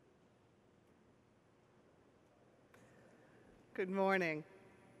Good morning.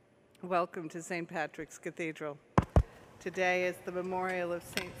 Welcome to St. Patrick's Cathedral. Today is the memorial of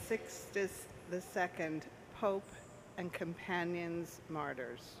St. Sixtus II, Pope and Companions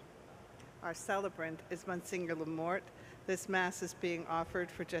Martyrs. Our celebrant is Monsignor Lamort. This Mass is being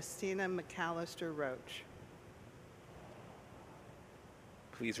offered for Justina McAllister Roach.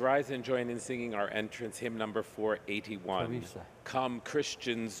 Please rise and join in singing our entrance hymn number 481. Teresa. Come,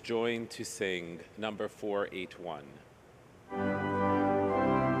 Christians, join to sing number 481.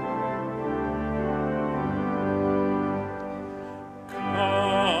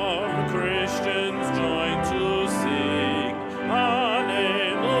 Come, Christians, join to sing.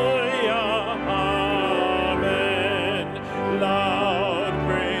 Alleluia, amen. Loud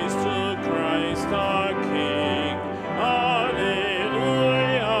praise to Christ our King.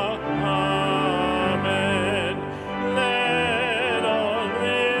 Alleluia, amen. Let all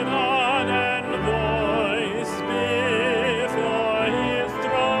with heart and voice before his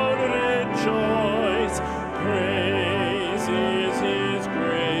throne rejoice. Praise is his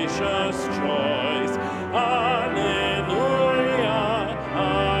gracious choice. Alleluia,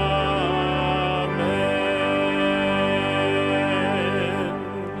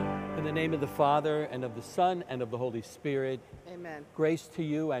 amen. In the name of the Father, and of the Son, and of the Holy Spirit, Amen. grace to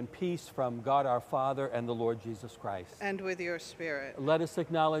you and peace from God our Father and the Lord Jesus Christ. And with your spirit. Let us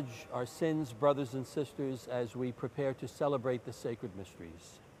acknowledge our sins, brothers and sisters, as we prepare to celebrate the sacred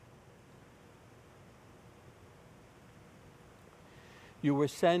mysteries. You were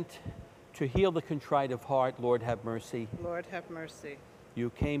sent to heal the contrite of heart. Lord, have mercy. Lord, have mercy. You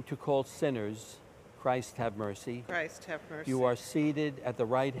came to call sinners. Christ, have mercy. Christ, have mercy. You are seated at the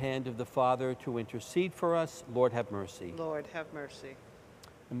right hand of the Father to intercede for us. Lord, have mercy. Lord, have mercy.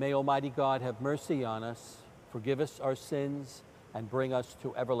 And may Almighty God have mercy on us, forgive us our sins, and bring us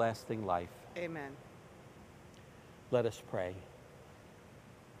to everlasting life. Amen. Let us pray.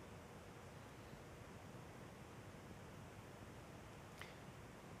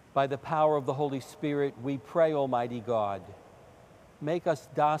 By the power of the Holy Spirit, we pray, Almighty God, make us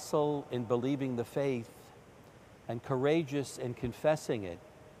docile in believing the faith and courageous in confessing it,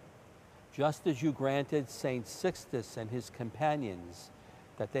 just as you granted Saint Sixtus and his companions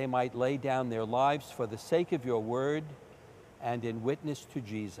that they might lay down their lives for the sake of your word and in witness to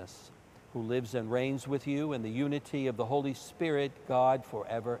Jesus, who lives and reigns with you in the unity of the Holy Spirit, God,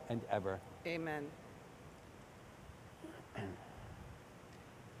 forever and ever. Amen.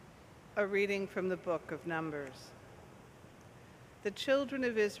 A reading from the book of Numbers. The children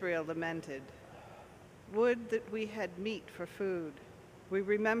of Israel lamented, "Would that we had meat for food. We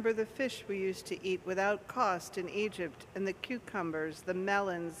remember the fish we used to eat without cost in Egypt, and the cucumbers, the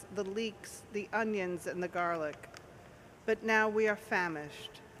melons, the leeks, the onions, and the garlic. But now we are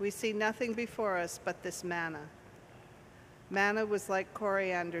famished. We see nothing before us but this manna." Manna was like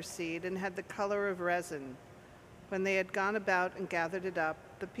coriander seed and had the color of resin. When they had gone about and gathered it up,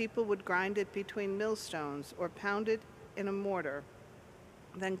 the people would grind it between millstones or pound it in a mortar,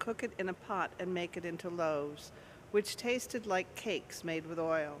 then cook it in a pot and make it into loaves, which tasted like cakes made with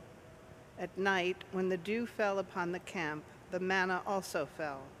oil. At night, when the dew fell upon the camp, the manna also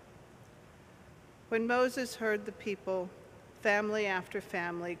fell. When Moses heard the people, family after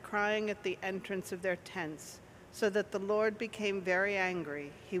family, crying at the entrance of their tents, so that the Lord became very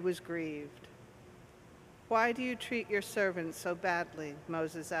angry, he was grieved. "Why do you treat your servants so badly?"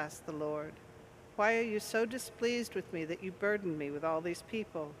 Moses asked the Lord. "Why are you so displeased with me that you burden me with all these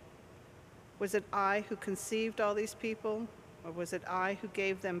people? Was it I who conceived all these people, or was it I who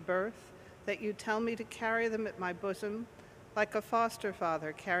gave them birth, that you tell me to carry them at my bosom, like a foster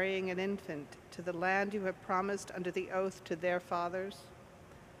father carrying an infant, to the land you have promised under the oath to their fathers?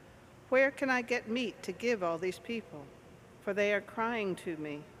 Where can I get meat to give all these people? For they are crying to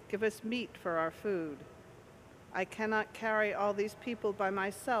me, 'Give us meat for our food.' I cannot carry all these people by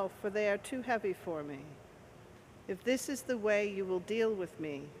myself, for they are too heavy for me. If this is the way you will deal with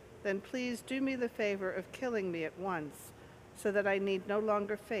me, then please do me the favor of killing me at once, so that I need no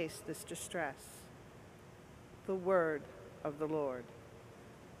longer face this distress." The word of the Lord.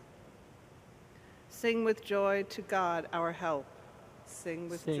 Sing with joy to God our help. Sing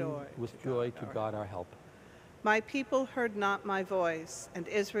with joy. Sing with joy to God our help. My people heard not my voice, and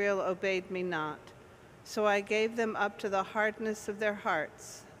Israel obeyed me not. So I gave them up to the hardness of their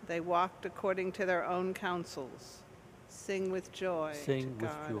hearts. They walked according to their own counsels. Sing with joy Sing to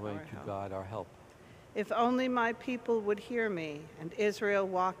with God joy our to help. God our help. If only my people would hear me, and Israel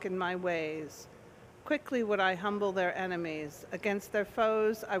walk in my ways. Quickly would I humble their enemies. Against their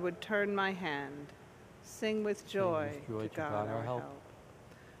foes I would turn my hand. Sing with joy, to God our help. help.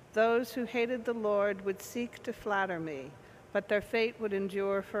 Those who hated the Lord would seek to flatter me, but their fate would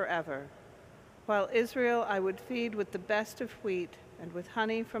endure forever. While Israel I would feed with the best of wheat, and with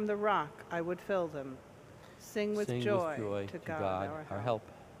honey from the rock I would fill them. Sing with joy to God our help.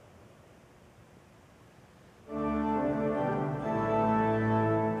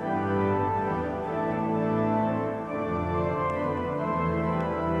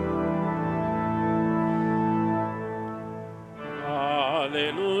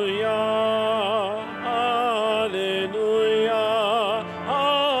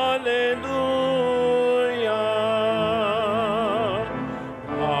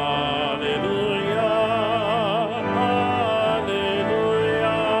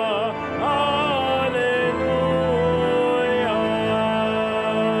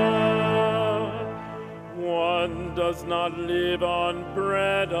 Does not live on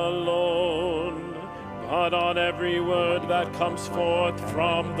bread alone, but on every word that comes forth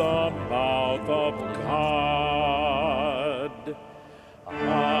from the mouth of God.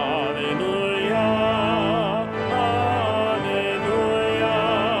 Alleluia, alleluia,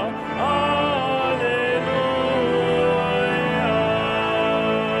 alleluia.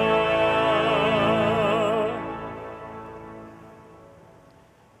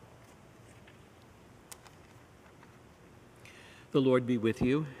 The Lord be with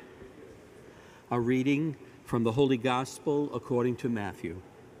you. A reading from the Holy Gospel according to Matthew.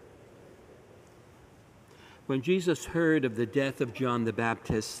 When Jesus heard of the death of John the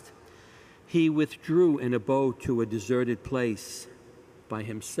Baptist, he withdrew in a boat to a deserted place by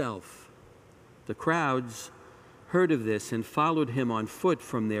himself. The crowds heard of this and followed him on foot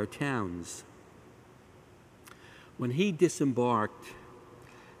from their towns. When he disembarked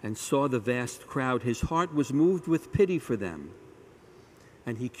and saw the vast crowd, his heart was moved with pity for them,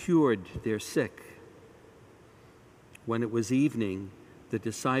 and he cured their sick. When it was evening, the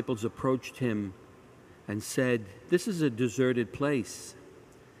disciples approached him and said, "This is a deserted place,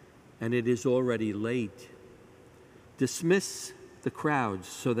 and it is already late. Dismiss the crowds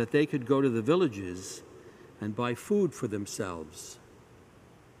so that they could go to the villages and buy food for themselves."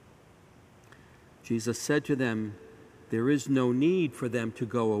 Jesus said to them, "There is no need for them to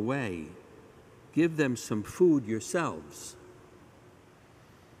go away. Give them some food yourselves."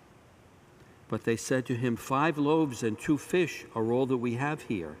 But they said to him, 5 loaves and 2 fish are all that we have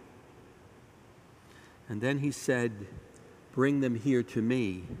here." And then he said, "Bring them here to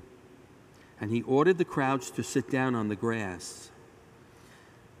me." And he ordered the crowds to sit down on the grass.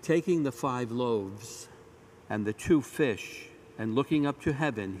 Taking the 5 loaves and the 2 fish, and looking up to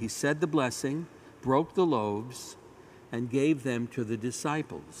heaven, he said the blessing, broke the loaves, and gave them to the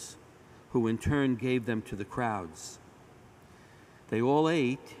disciples, who in turn gave them to the crowds. They all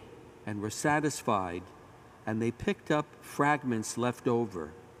ate and were satisfied, and they picked up fragments left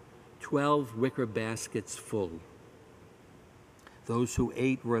over, 12 wicker baskets full. Those who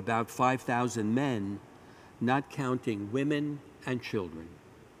ate were about 5,000 men, not counting women and children.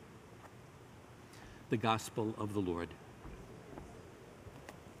 The Gospel of the Lord.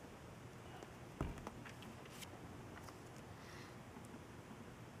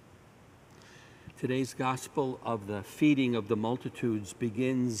 Today's Gospel of the feeding of the multitudes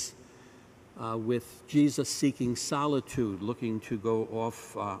begins with Jesus seeking solitude, looking to go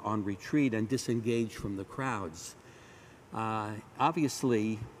off on retreat and disengage from the crowds.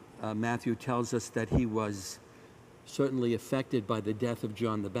 Obviously, Matthew tells us that he was certainly affected by the death of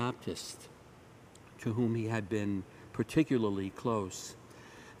John the Baptist, to whom he had been particularly close.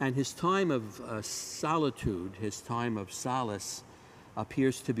 And his time of solitude, his time of solace,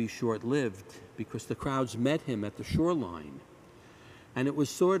 appears to be short-lived because the crowds met him at the shoreline. And it was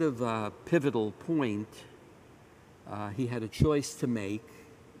sort of a pivotal point. He had a choice to make,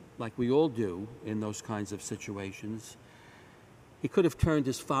 like we all do in those kinds of situations. He could have turned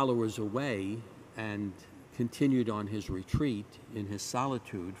his followers away and continued on his retreat in his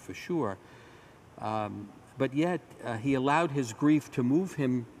solitude, for sure. But yet, he allowed his grief to move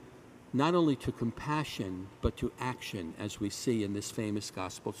him not only to compassion, but to action, as we see in this famous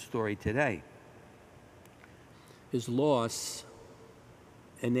gospel story today. His loss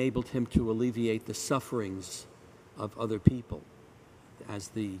enabled him to alleviate the sufferings of other people. As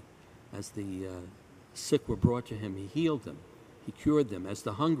the sick were brought to him, he healed them, he cured them. As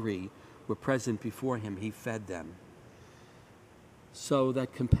the hungry were present before him, he fed them. So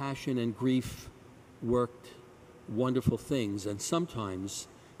that compassion and grief worked wonderful things, and sometimes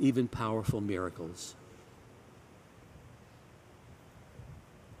even powerful miracles.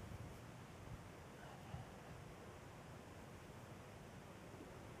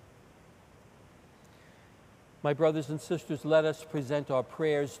 My brothers and sisters, let us present our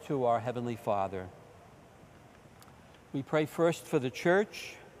prayers to our Heavenly Father. We pray first for the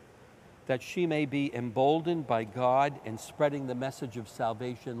church, that she may be emboldened by God in spreading the message of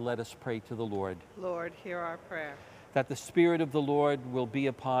salvation. Let us pray to the Lord. Lord, hear our prayer. That the Spirit of the Lord will be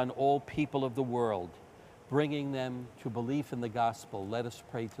upon all people of the world, bringing them to belief in the gospel. Let us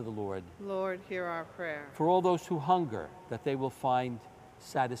pray to the Lord. Lord, hear our prayer. For all those who hunger, that they will find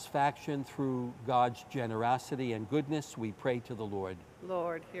satisfaction through God's generosity and goodness, we pray to the Lord.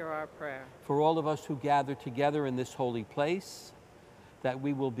 Lord, hear our prayer. For all of us who gather together in this holy place, that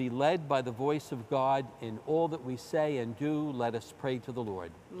we will be led by the voice of God in all that we say and do, let us pray to the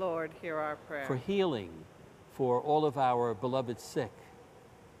Lord. Lord, hear our prayer. For healing for all of our beloved sick,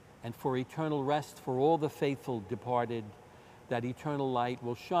 and for eternal rest for all the faithful departed, that eternal light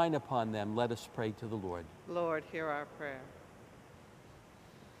will shine upon them, let us pray to the Lord. Lord, hear our prayer.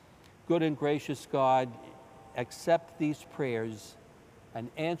 Good and gracious God, accept these prayers and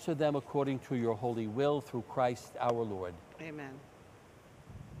answer them according to your holy will through Christ our Lord. Amen.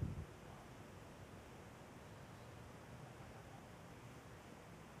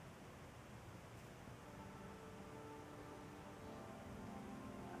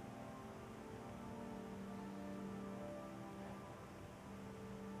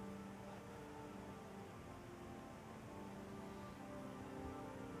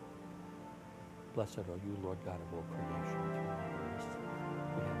 Blessed are you, Lord God of all creation, eternal goodness.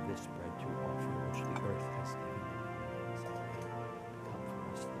 We have this bread to offer, which the earth has given. Become for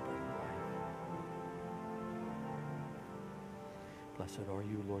us the bread of life. Blessed are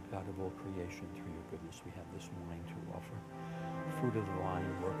you, Lord God of all creation, through your goodness we have this wine to offer. Fruit of the vine,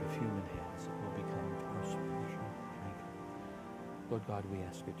 work of human hands, it will become our spiritual drink. Lord God, we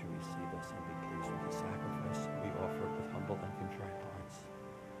ask you to receive us and be pleased with the sacrifice we offer with humble and contrite hearts.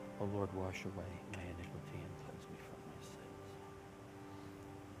 O Lord, wash away my iniquity and cleanse me from my sins.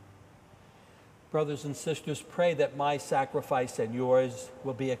 Brothers and sisters, pray that my sacrifice and yours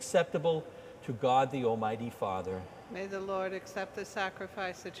will be acceptable to God the Almighty Father. May the Lord accept the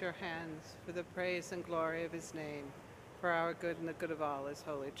sacrifice at your hands for the praise and glory of his name, for our good and the good of all his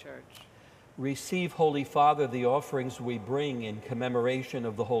holy church. Receive, Holy Father, the offerings we bring in commemoration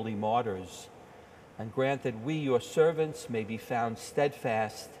of the holy martyrs, and grant that we, your servants, may be found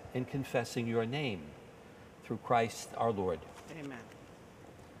steadfast in confessing your name, through Christ our Lord. Amen.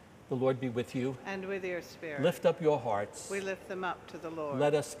 The Lord be with you. And with your spirit. Lift up your hearts. We lift them up to the Lord.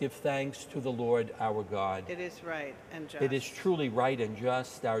 Let us give thanks to the Lord our God. It is right and just. It is truly right and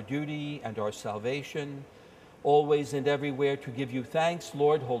just, our duty and our salvation, always and everywhere to give you thanks,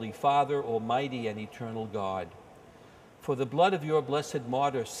 Lord, Holy Father, Almighty and eternal God. For the blood of your blessed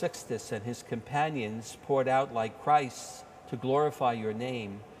martyr Sixtus and his companions, poured out like Christ's to glorify your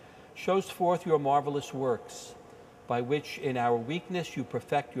name, shows forth your marvelous works, by which in our weakness you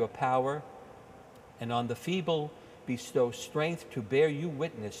perfect your power, and on the feeble bestow strength to bear you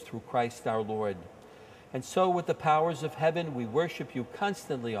witness through Christ our Lord. And so with the powers of heaven we worship you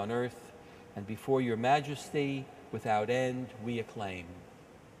constantly on earth, and before your majesty without end we acclaim.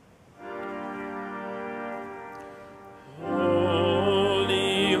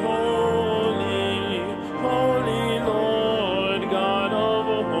 Holy, holy, holy Lord God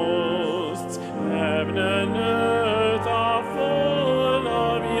of hosts, heaven and earth are full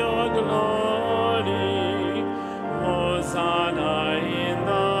of your glory. Hosanna in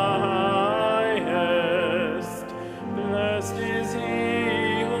the highest. Blessed is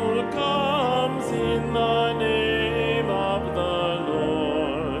he who comes in the name of the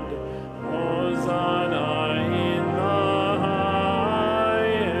Lord. Hosanna in the highest.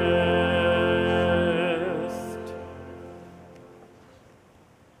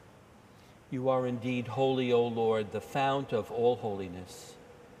 You are indeed holy, O Lord, the fount of all holiness.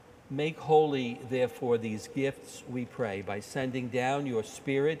 Make holy, therefore, these gifts, we pray, by sending down your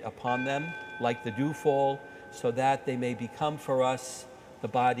Spirit upon them like the dewfall, so that they may become for us the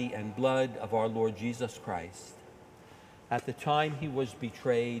body and blood of our Lord Jesus Christ. At the time he was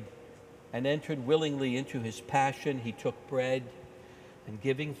betrayed and entered willingly into his passion, he took bread, and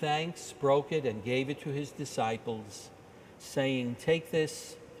giving thanks, broke it and gave it to his disciples, saying, "Take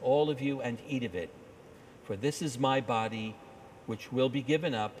this, all of you, and eat of it, for this is my body, which will be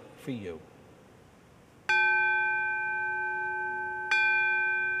given up for you."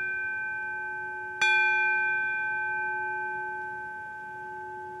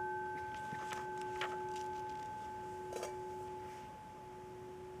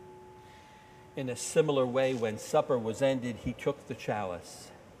 In a similar way, when supper was ended, he took the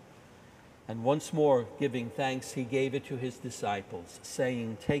chalice, and once more giving thanks, he gave it to his disciples,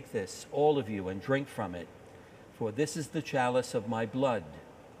 saying, "Take this, all of you, and drink from it, for this is the chalice of my blood,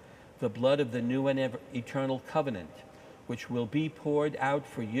 the blood of the new and eternal covenant, which will be poured out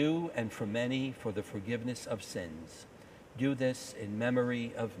for you and for many for the forgiveness of sins. Do this in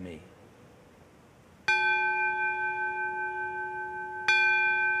memory of me.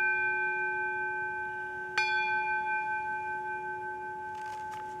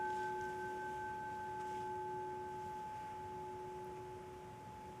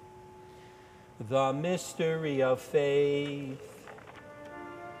 The mystery of faith.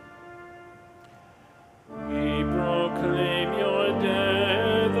 We proclaim your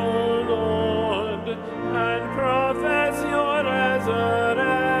death, O Lord, and profess your resurrection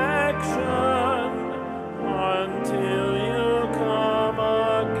until you come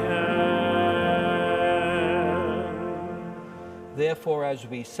again. Therefore, as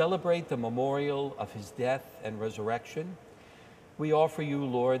we celebrate the memorial of his death and resurrection, we offer you,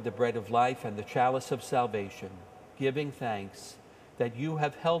 Lord, the bread of life and the chalice of salvation, giving thanks that you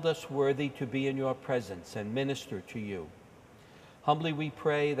have held us worthy to be in your presence and minister to you. Humbly we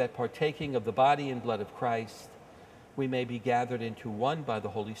pray that partaking of the body and blood of Christ, we may be gathered into one by the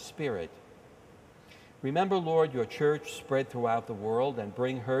Holy Spirit. Remember, Lord, your church spread throughout the world and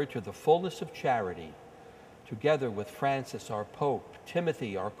bring her to the fullness of charity, together with Francis, our Pope,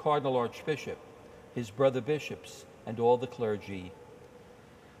 Timothy, our Cardinal Archbishop, his brother bishops, and all the clergy.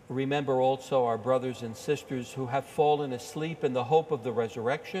 Remember also our brothers and sisters who have fallen asleep in the hope of the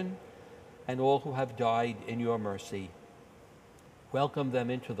resurrection, and all who have died in your mercy. Welcome them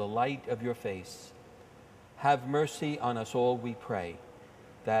into the light of your face. Have mercy on us all, we pray,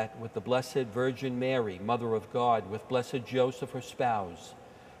 that with the Blessed Virgin Mary, Mother of God, with blessed Joseph, her spouse,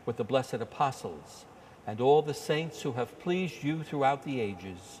 with the blessed apostles, and all the saints who have pleased you throughout the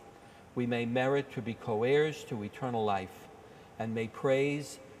ages, we may merit to be co-heirs to eternal life, and may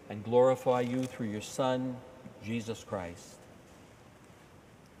praise and glorify you through your Son, Jesus Christ.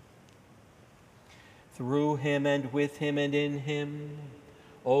 Through him and with him and in him,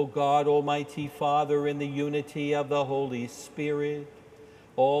 O God, Almighty Father, in the unity of the Holy Spirit,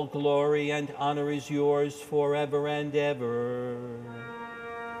 all glory and honor is yours forever and ever.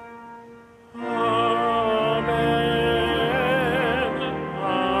 Amen.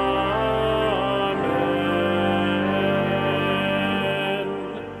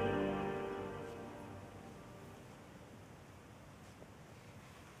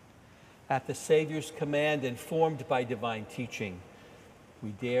 At the Savior's command, informed by divine teaching, we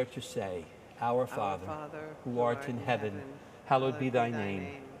dare to say, Our Father, who art in heaven, hallowed be thy name.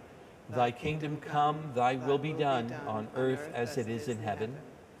 Thy kingdom come, thy will be done, on earth as it is in heaven.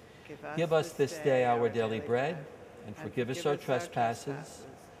 Give us this day our daily bread, and forgive us our trespasses,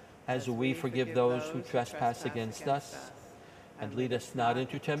 as we forgive those who trespass against us. And lead us not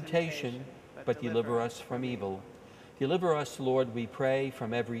into temptation, but deliver us from evil. Deliver us, Lord, we pray,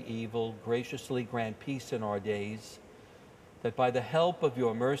 from every evil. Graciously grant peace in our days, that by the help of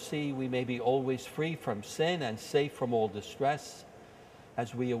your mercy we may be always free from sin and safe from all distress,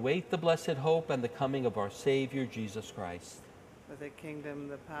 as we await the blessed hope and the coming of our Savior, Jesus Christ. For the kingdom,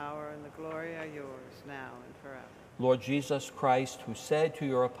 the power, and the glory are yours, now and forever. Lord Jesus Christ, who said to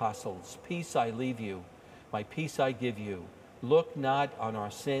your apostles, Peace I leave you, my peace I give you. Look not on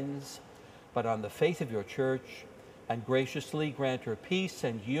our sins, but on the faith of your church, and graciously grant her peace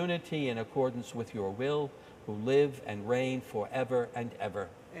and unity in accordance with your will, who live and reign forever and ever.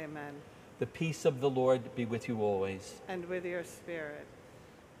 Amen. The peace of the Lord be with you always. And with your spirit.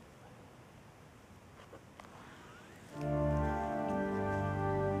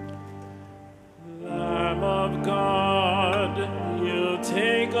 Lamb of God, you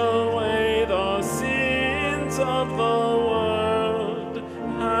take away the sins of the world.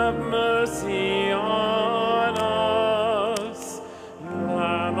 Have mercy on us.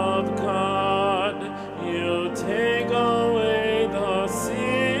 Lamb of God, you take away the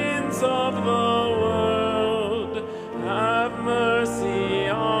sins of the world. Have mercy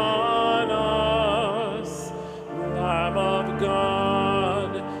on us. Lamb of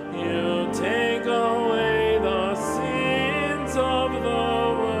God, you take away the sins of the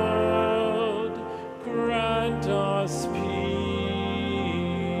world. Grant us peace.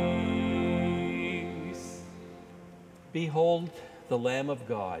 Behold the Lamb of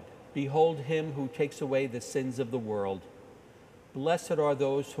God. Behold him who takes away the sins of the world. Blessed are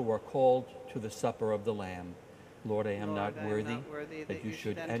those who are called to the supper of the Lamb. Lord, I am not worthy that you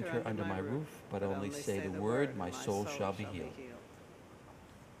should enter under my roof, but only say the word, my soul shall be healed.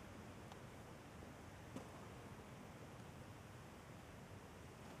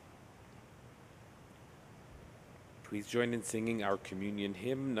 Please join in singing our communion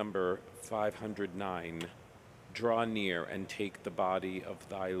hymn, number 509. Draw near and take the body of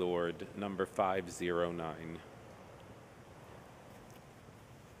thy Lord, number 509.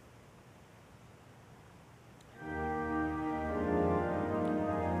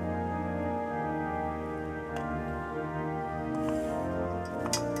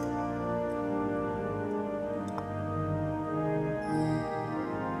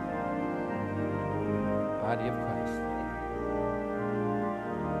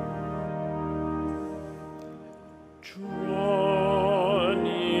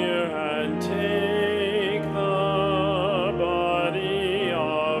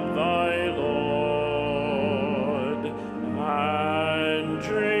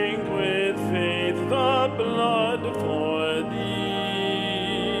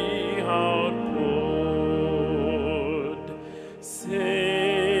 output,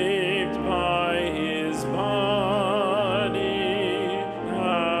 saved by his body,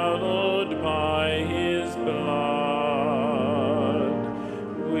 hallowed by his blood.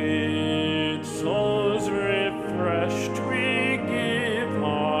 With souls refreshed, we give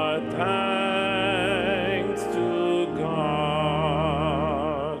our thanks to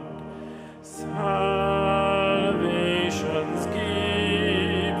God. Salvation's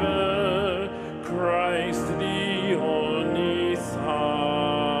giver, Christ the only Son,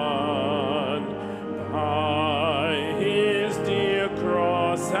 by his dear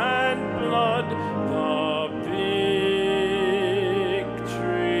cross and blood, the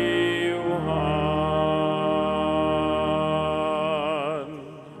victory won.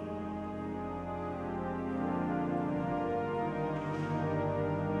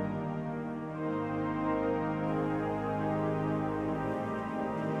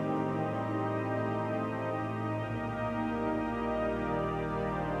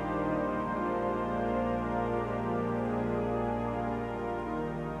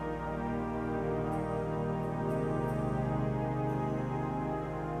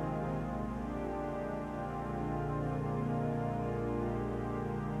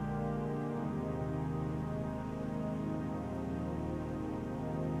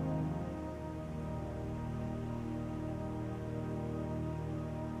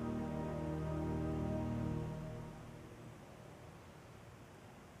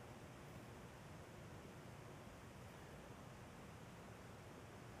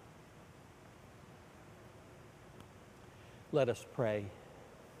 Let us pray.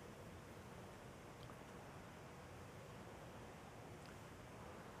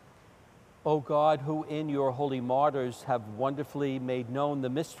 O God, who in your holy martyrs have wonderfully made known the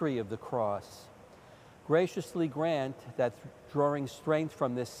mystery of the cross, graciously grant that drawing strength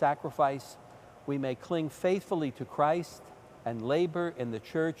from this sacrifice, we may cling faithfully to Christ and labor in the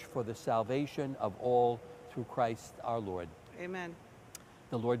church for the salvation of all through Christ our Lord. Amen.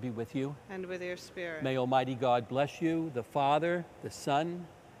 The Lord be with you. And with your spirit. May Almighty God bless you, the Father, the Son,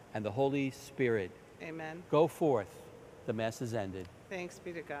 and the Holy Spirit. Amen. Go forth. The Mass is ended. Thanks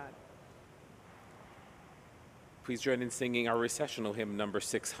be to God. Please join in singing our recessional hymn number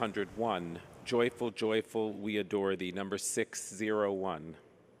 601, Joyful, Joyful, We Adore Thee, number 601.